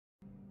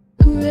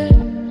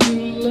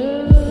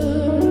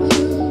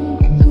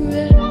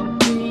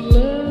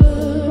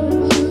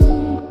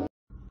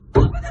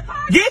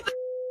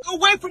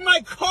from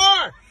my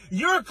car.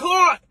 You're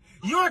caught.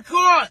 You're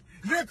caught.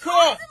 You're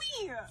caught.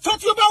 Talk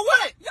to you about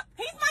what?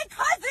 He's my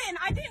cousin.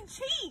 I didn't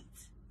cheat.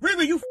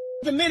 Riri, you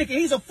Dominican.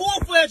 He's a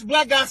full-fledged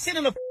black guy sitting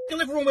in the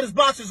living room with his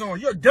boxers on.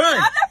 You're done. I'm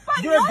not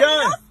fucking You're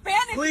done. No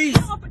Spanish. Please.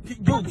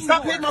 Dude,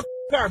 stop hitting my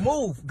car.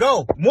 Move.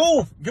 Go.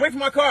 Move. Get away from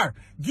my car.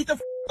 Get the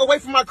away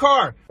from my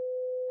car.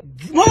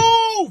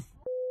 Move.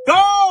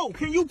 Go.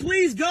 Can you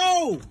please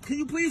go? Can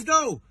you please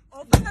go?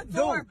 Open the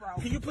door, bro.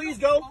 Can you please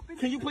go?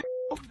 Can you please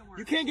go?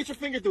 You can't get your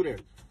finger through there.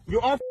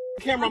 You're on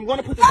camera. I'm going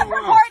to put this Stop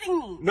online.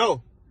 recording me.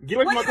 No. Get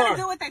away from my car. What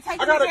are you going to do with it? Take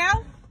me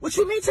down? What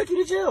you mean take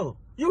you to jail?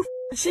 You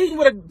cheating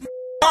with a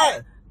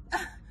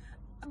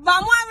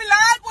Vamos a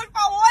hablar, por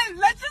favor.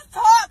 Let's just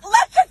talk.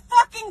 Let's just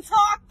fucking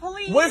talk,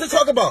 please. What is it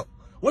talk about?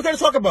 What can I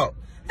talk about?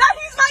 That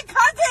he's my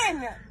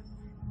cousin.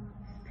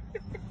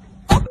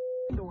 Open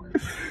the door.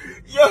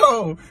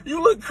 Yo,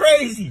 you look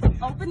crazy.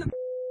 Open the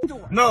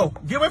door. No,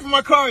 get away from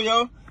my car,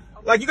 yo.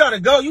 Like, you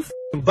gotta go. You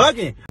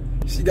bugging.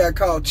 She got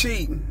caught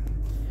cheating.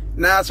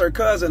 Now it's her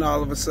cousin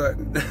all of a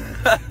sudden.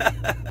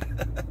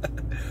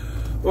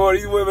 Boy,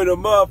 these women a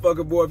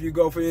motherfucker, boy, if you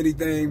go for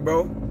anything,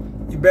 bro.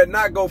 You better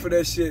not go for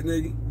that shit,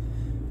 nigga.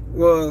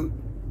 Well,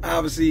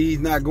 obviously he's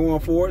not going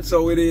for it,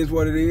 so it is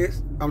what it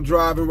is. I'm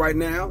driving right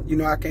now. You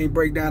know, I can't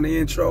break down the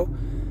intro.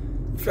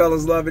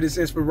 Fellas love it. It's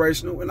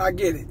inspirational, and I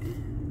get it.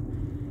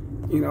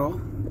 You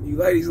know, you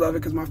ladies love it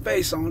because my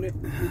face on it.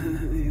 It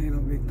ain't no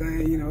big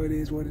thing. You know, it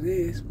is what it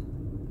is.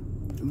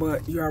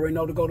 But you already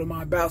know to go to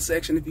my About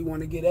section if you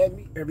want to get at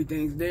me.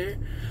 Everything's there.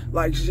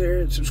 Like,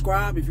 share,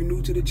 subscribe if you're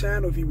new to the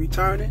channel, if you're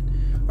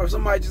returning. Or if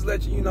somebody just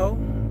let you, you know,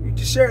 you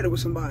just shared it with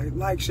somebody.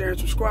 Like, share, and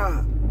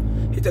subscribe.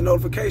 Hit the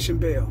notification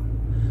bell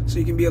so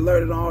you can be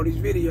alerted on all these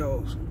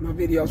videos. My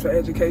videos for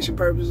education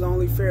purposes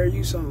only, fair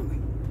use only.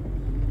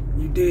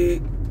 You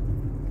dig?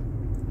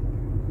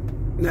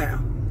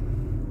 Now,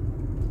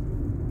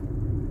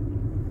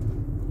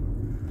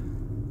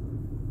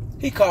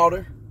 he called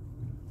her.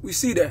 We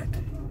see that.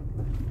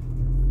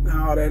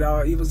 All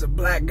that, he was a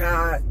black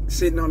guy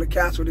sitting on the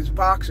couch with his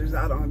boxers.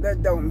 That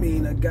don't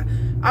mean a guy.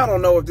 I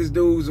don't know if this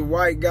dude's a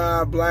white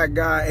guy, black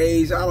guy,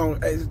 Asian.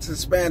 It's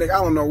Hispanic.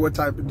 I don't know what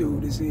type of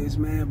dude this is,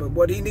 man. But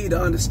what he need to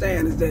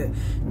understand is that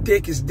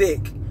dick is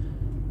dick.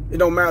 It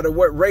don't matter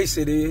what race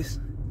it is,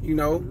 you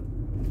know.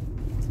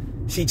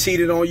 She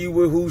cheated on you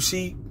with who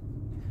she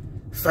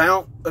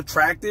found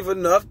attractive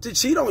enough to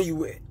cheat on you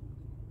with.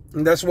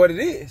 And that's what it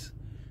is.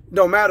 It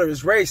don't matter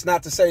his race,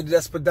 not to say that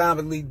that's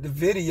predominantly the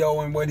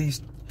video and what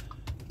he's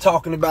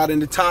talking about in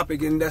the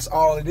topic, and that's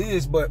all it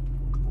is. But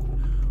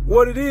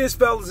what it is,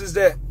 fellas, is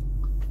that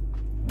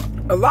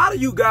a lot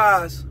of you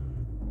guys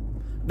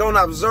don't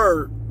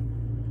observe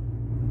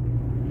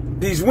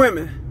these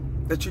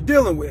women that you're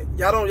dealing with.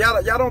 Y'all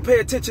don't pay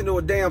attention to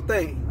a damn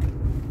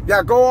thing.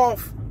 Y'all go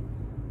off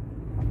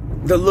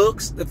the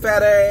looks, the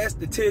fat ass,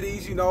 the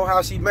titties, you know,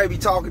 how she may be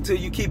talking to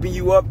you, keeping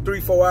you up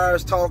 3-4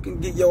 hours talking,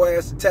 get your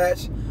ass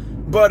attached,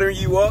 buttering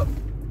you up,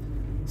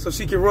 so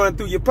she can run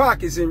through your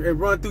pockets and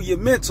run through your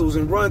mentals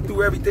and run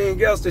through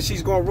everything else that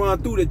she's going to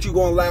run through, that you're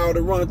going to allow her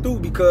to run through,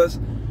 because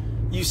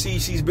you see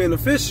she's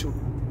beneficial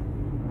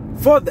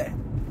for that.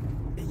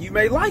 And you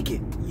may like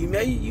it. You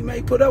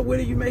may put up with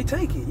it. You may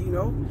take it, you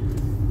know.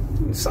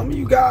 Some of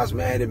you guys,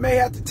 man, it may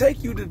have to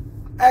take you to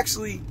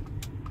actually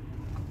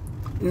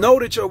know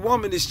that your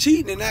woman is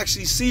cheating and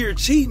actually see her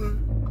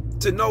cheating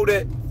to know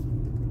that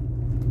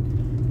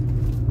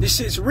this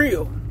shit's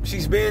real.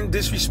 She's been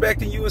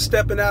disrespecting you and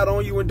stepping out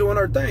on you and doing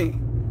her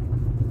thing.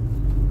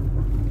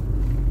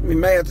 We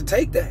may have to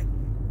take that.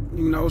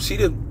 You know, she'd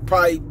have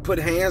probably put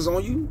hands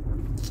on you,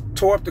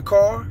 tore up the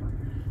car,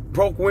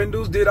 broke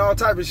windows, did all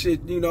type of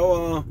shit, you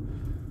know,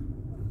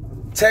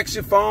 text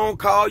your phone,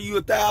 call you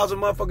 1,000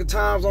 motherfucking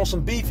times on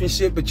some beef and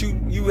shit, but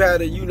you had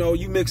to, you know,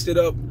 you mixed it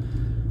up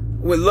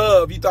with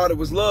love. You thought it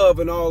was love,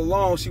 and all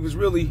along she was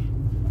really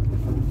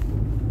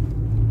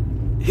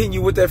hitting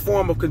you with that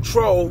form of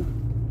control.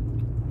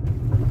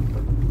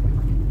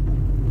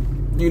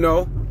 You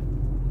know,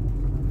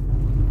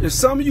 and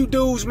some of you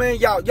dudes, man,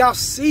 y'all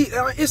see,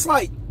 it's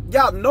like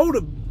y'all know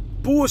the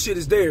bullshit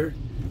is there.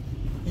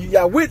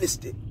 Y'all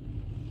witnessed it.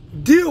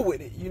 Deal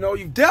with it. You know,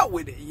 you dealt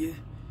with it. You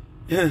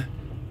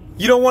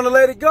don't want to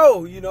let it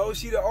go. You know,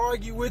 she'd have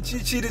argued with you.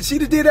 She'd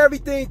have did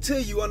everything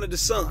to you under the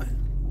sun.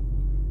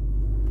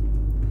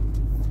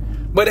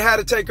 But it had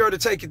to take her to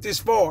take it this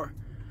far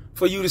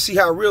for you to see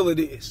how real it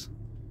is.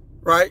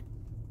 Right?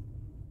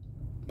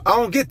 I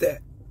don't get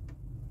that.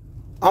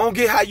 I don't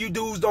get how you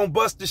dudes don't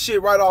bust the shit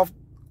right off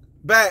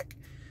back.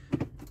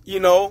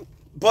 You know,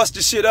 bust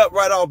the shit up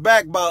right off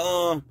back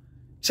by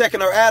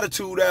checking her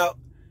attitude out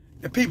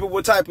and people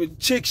what type of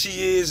chick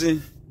she is,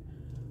 and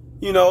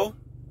you know,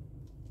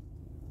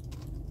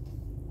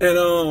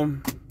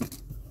 and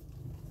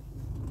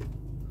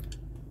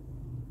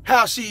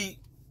how she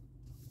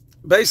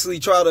basically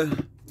try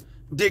to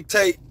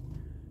dictate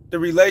the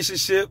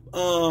relationship,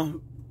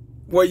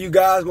 where you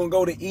guys gonna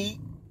go to eat,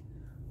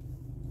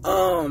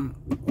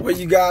 where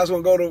you guys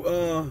gonna go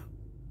to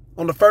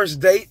on the first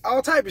date,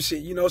 all type of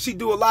shit. You know, she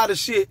do a lot of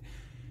shit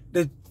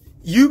that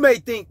you may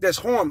think that's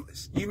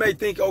harmless. You may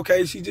think,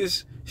 okay,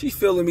 she's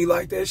feeling me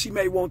like that. She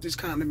may want this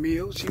kind of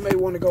meal. She may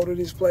want to go to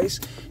this place.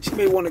 She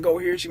may want to go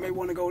here. She may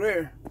want to go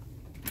there.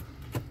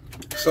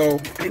 So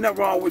ain't nothing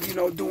wrong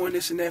with, doing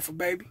this and that for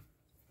baby.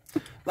 A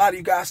lot of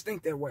you guys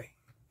think that way.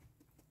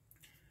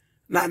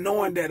 Not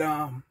knowing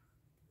that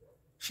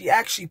she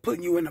actually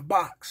putting you in a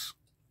box.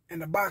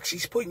 And the box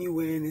she's putting you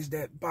in is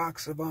that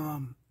box of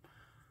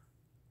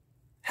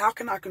how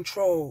can I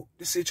control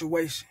the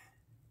situation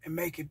and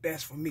make it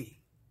best for me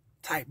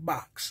type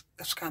box.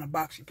 That's the kind of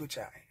box she put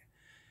you out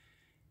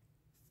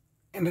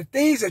in. And the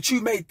things that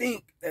you may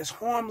think that's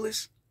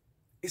harmless,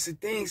 it's the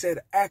things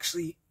that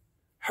actually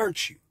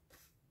hurt you.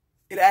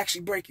 It'll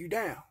actually break you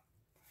down.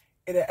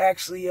 It'll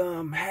actually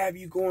have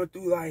you going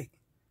through like,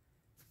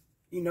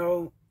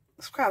 some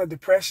kind of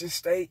depression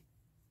state.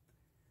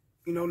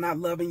 Not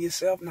loving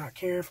yourself, not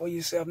caring for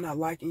yourself, not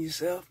liking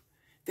yourself,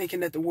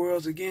 thinking that the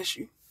world's against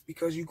you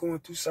because you're going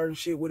through certain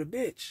shit with a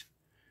bitch.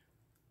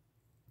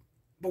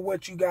 But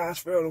what you guys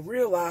fail to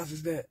realize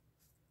is that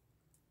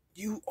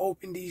you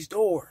open these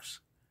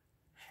doors.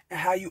 And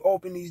how you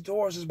open these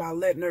doors is by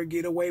letting her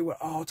get away with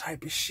all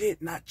type of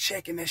shit, not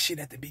checking that shit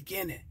at the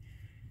beginning.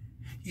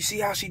 You see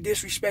how she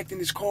disrespecting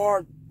his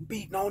car,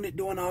 beating on it,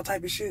 doing all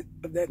type of shit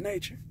of that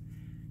nature?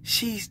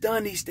 She's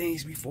done these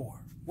things before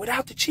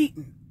without the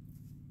cheating.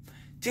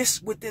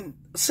 Just within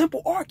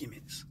simple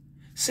arguments,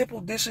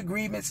 simple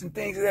disagreements and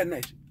things of that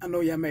nature. I know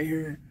y'all may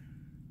hear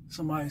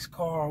somebody's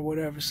car or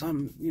whatever,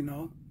 some,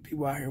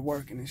 people out here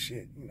working and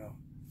shit,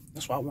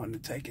 That's why I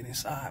wanted to take it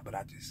inside, but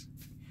I just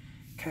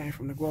came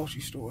from the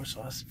grocery store,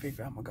 so I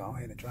figured I'm going to go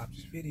ahead and drop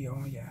this video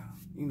on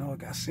y'all. It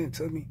got sent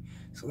to me,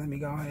 so let me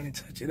go ahead and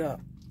touch it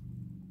up.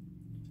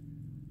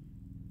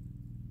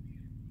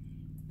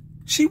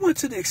 She went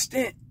to the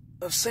extent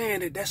of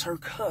saying that that's her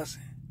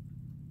cousin.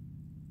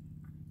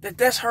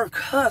 That's her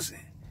cousin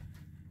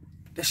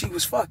that she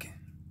was fucking.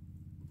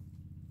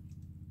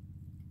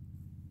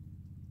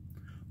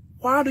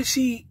 Why does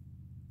she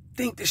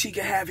think that she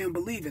can have him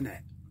believe in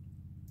that?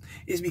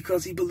 It's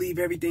because he believed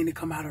everything that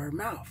come out of her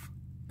mouth.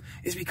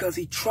 It's because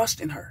he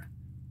trusts in her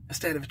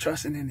instead of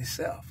trusting in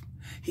himself.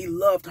 He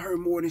loved her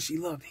more than she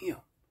loved him.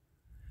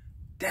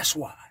 That's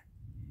why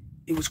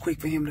it was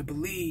quick for him to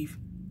believe.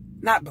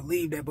 Not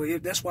believe that,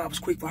 but that's why it was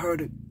quick for her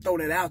to throw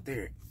that out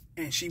there.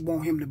 And she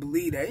want him to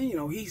believe that.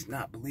 He's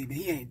not believing.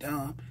 He ain't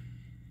dumb.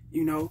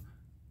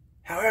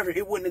 However,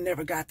 it wouldn't have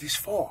never got this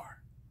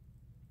far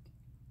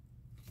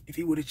if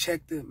he would have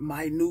checked the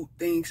minute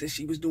things that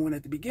she was doing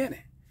at the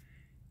beginning.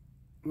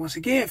 Once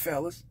again,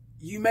 fellas,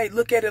 you may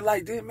look at it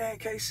like this, man,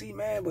 KC,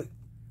 man, but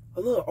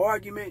a little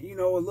argument,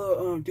 a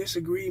little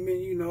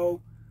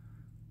disagreement,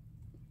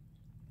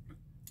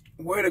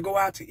 where to go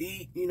out to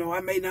eat,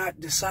 I may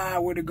not decide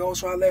where to go,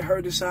 so I let her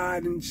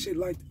decide and shit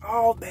like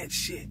all that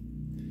shit.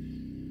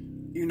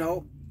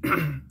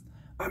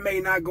 I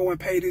may not go and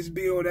pay this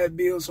bill or that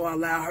bill, so I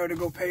allow her to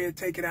go pay it,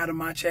 take it out of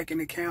my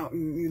checking account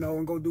and,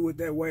 and go do it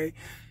that way.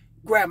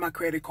 Grab my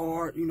credit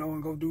card,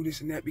 and go do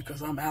this and that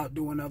because I'm out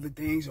doing other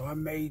things, or I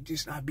may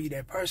just not be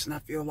that person. I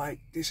feel like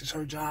this is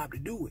her job to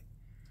do it.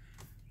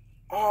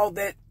 All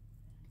that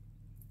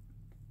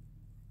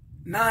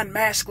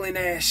non-masculine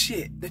ass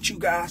shit that you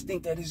guys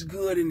think that is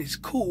good and is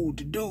cool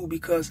to do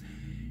because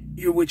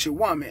you're with your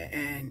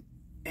woman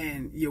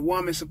and your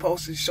woman's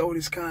supposed to show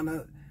this kind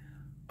of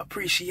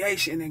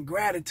appreciation and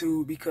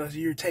gratitude because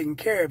you're taking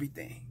care of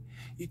everything.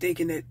 You're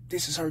thinking that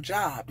this is her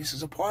job. This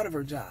is a part of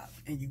her job.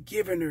 And you're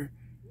giving her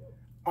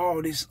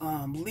all this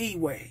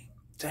leeway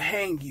to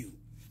hang you.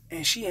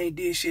 And she ain't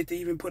did shit to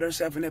even put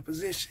herself in that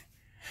position.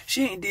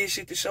 She ain't did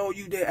shit to show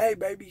you that, hey,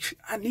 baby,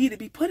 I need to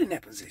be put in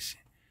that position.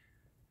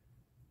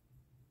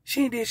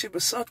 She ain't did shit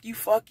but suck you,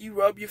 fuck you,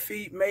 rub your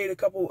feet, made a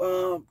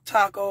couple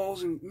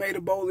tacos and made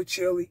a bowl of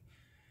chili.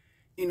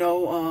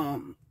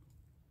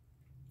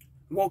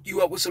 Woke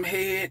you up with some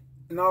head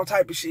and all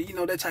type of shit,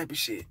 that type of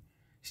shit.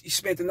 She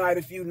spent the night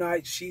a few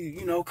nights, she,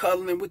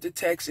 cuddling with the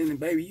texting, and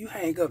baby, you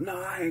hang up.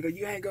 No, I hang up.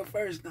 You hang up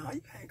first. No,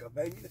 you hang up,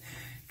 baby.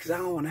 Because I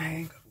don't want to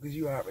hang up because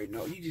you already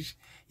know. You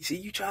see,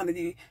 you trying to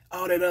do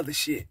all that other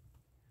shit.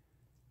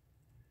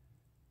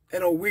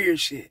 That old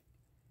weird shit.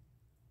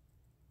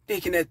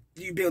 Thinking that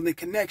you building a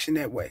connection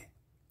that way.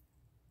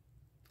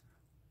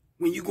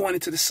 When you going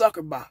into the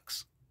sucker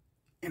box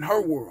in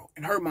her world,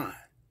 in her mind.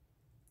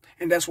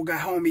 And that's what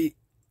got homie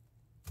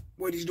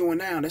what he's doing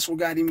now. That's what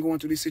got him going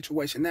through this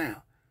situation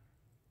now.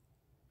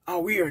 Oh,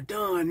 we are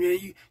done,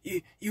 man.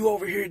 You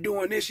over here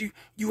doing this.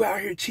 You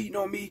out here cheating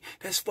on me.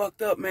 That's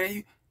fucked up,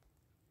 man.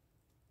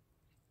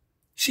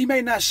 She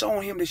may not show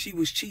him that she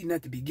was cheating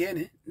at the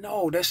beginning.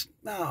 No,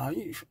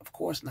 of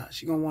course not.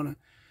 She gonna want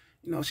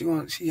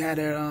to, she had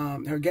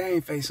her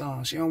game face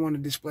on. She don't want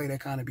to display that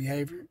kind of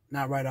behavior.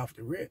 Not right off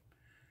the rip.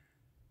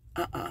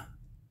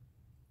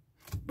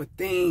 But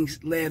things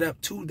led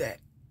up to that.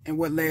 And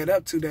what led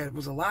up to that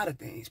was a lot of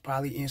things.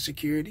 Probably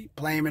insecurity,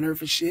 blaming her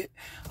for shit.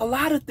 A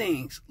lot of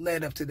things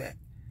led up to that.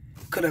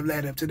 Could have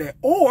led up to that.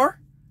 Or,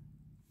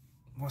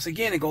 once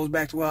again, it goes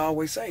back to what I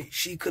always say.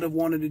 She could have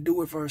wanted to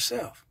do it for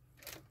herself.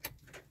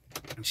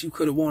 She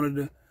could have wanted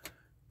to,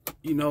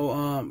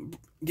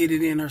 get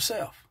it in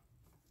herself.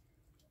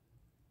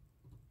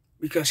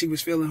 Because she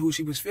was feeling who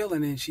she was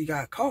feeling and she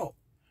got caught.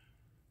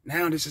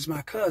 Now this is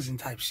my cousin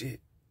type shit.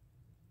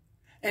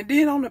 And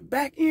then on the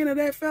back end of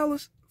that,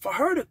 fellas, for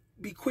her to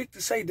be quick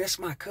to say that's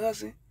my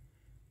cousin,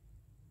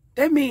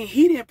 that means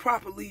he didn't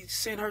properly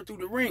send her through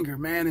the ringer,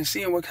 man, and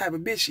seeing what type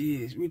of bitch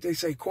she is. They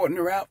say courting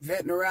her out,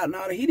 vetting her out and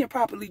all that. He didn't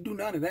properly do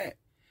none of that.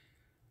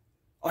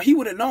 Or he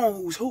would have known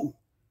who's who.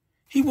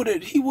 He would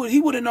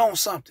have known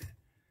something.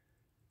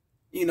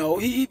 You know,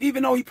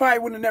 even though he probably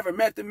would have never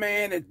met the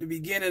man at the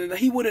beginning,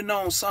 he would have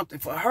known something.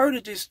 For her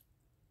to just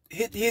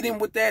hit him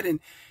with that and,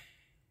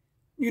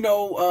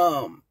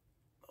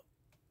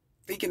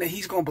 thinking that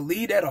he's going to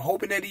believe that or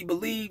hoping that he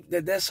believed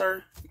that that's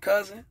her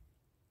cousin.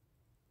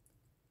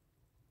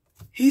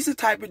 He's the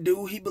type of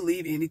dude, he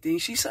believe anything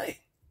she say.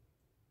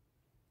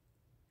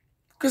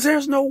 Because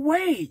there's no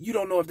way you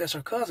don't know if that's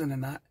her cousin or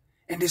not.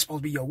 And this supposed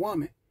to be your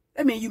woman.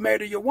 That means you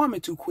married your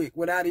woman too quick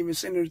without even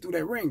sending her through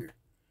that ringer.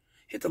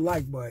 Hit the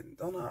like button.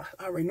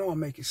 I already know I'm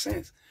making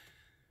sense.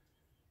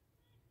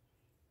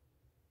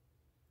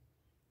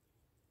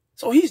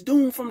 So he's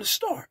doomed from the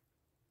start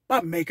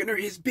by making her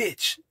his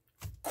bitch.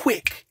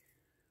 Quick.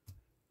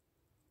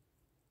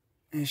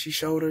 And she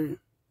showed him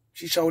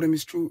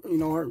his true,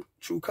 her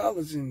true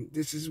colors, and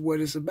this is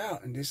what it's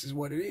about, and this is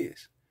what it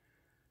is.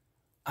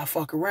 I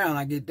fuck around,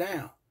 I get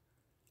down.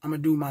 I'm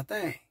gonna do my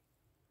thing.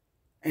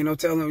 Ain't no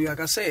telling, like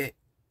I said,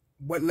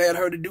 what led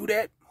her to do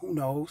that? Who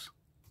knows?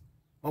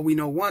 But we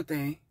know one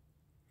thing.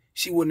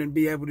 She wouldn't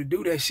be able to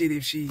do that shit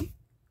if she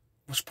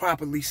was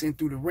properly sent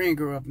through the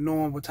ringer of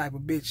knowing what type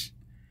of bitch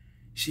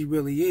she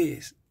really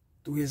is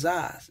through his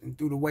eyes and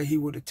through the way he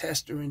would have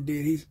tested her and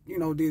did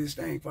his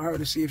thing for her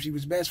to see if she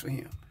was best for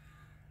him.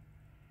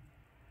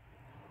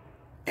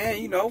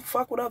 And,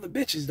 fuck with other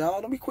bitches,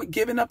 dog. Let me quit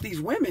giving up these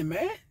women,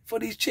 man, for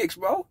these chicks,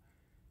 bro.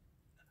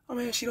 I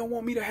mean, she don't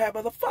want me to have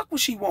her. The fuck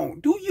what she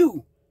want? Do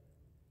you?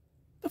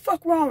 The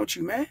fuck wrong with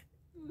you, man?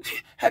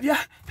 Have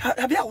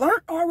y'all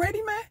learned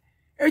already, man?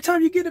 Every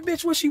time you get a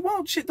bitch what she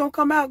wants, shit don't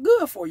come out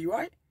good for you,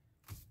 right?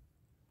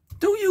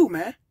 Do you,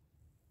 man?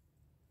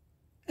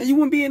 And you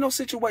wouldn't be in no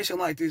situation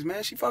like this,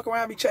 man. She fuck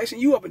around, be chasing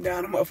you up and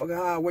down the motherfucking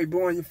highway,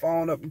 blowing your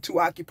phone up and too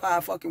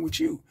occupied fucking with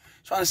you,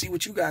 trying to see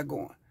what you got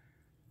going.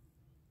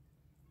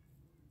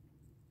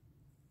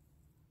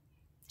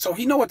 So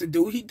he know what to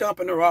do. He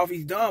dumping her off.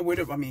 He's done with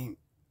her. I mean,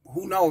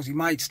 who knows? He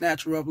might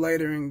snatch her up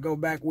later and go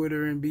back with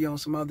her and be on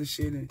some other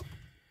shit. And,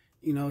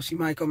 she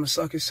might come and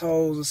suck his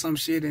holes or some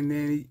shit and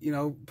then,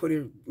 put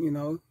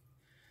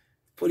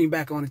him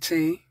back on the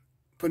team,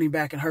 put him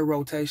back in her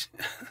rotation.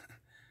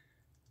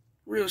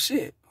 Real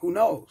shit. Who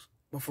knows?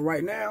 But for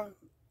right now,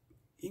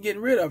 he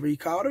getting rid of her. He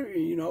caught her,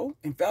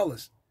 and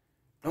fellas,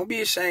 don't be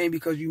ashamed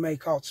because you may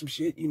caught some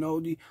shit.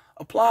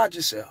 Applaud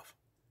yourself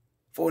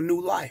for a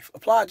new life.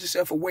 Applaud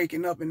yourself for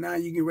waking up and now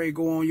you get ready to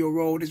go on your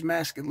road as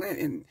masculine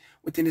and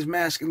within this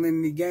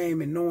masculinity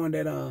game and knowing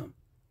that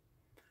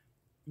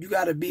you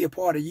got to be a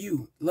part of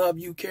you. Love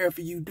you, care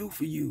for you, do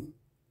for you.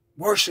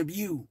 Worship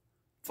you.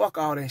 Fuck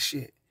all that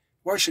shit.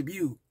 Worship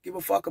you. Give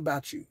a fuck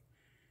about you.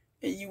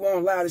 And you won't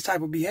allow this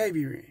type of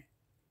behavior in.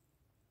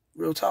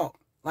 Real talk.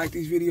 Like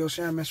these videos,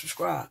 share, and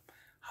subscribe.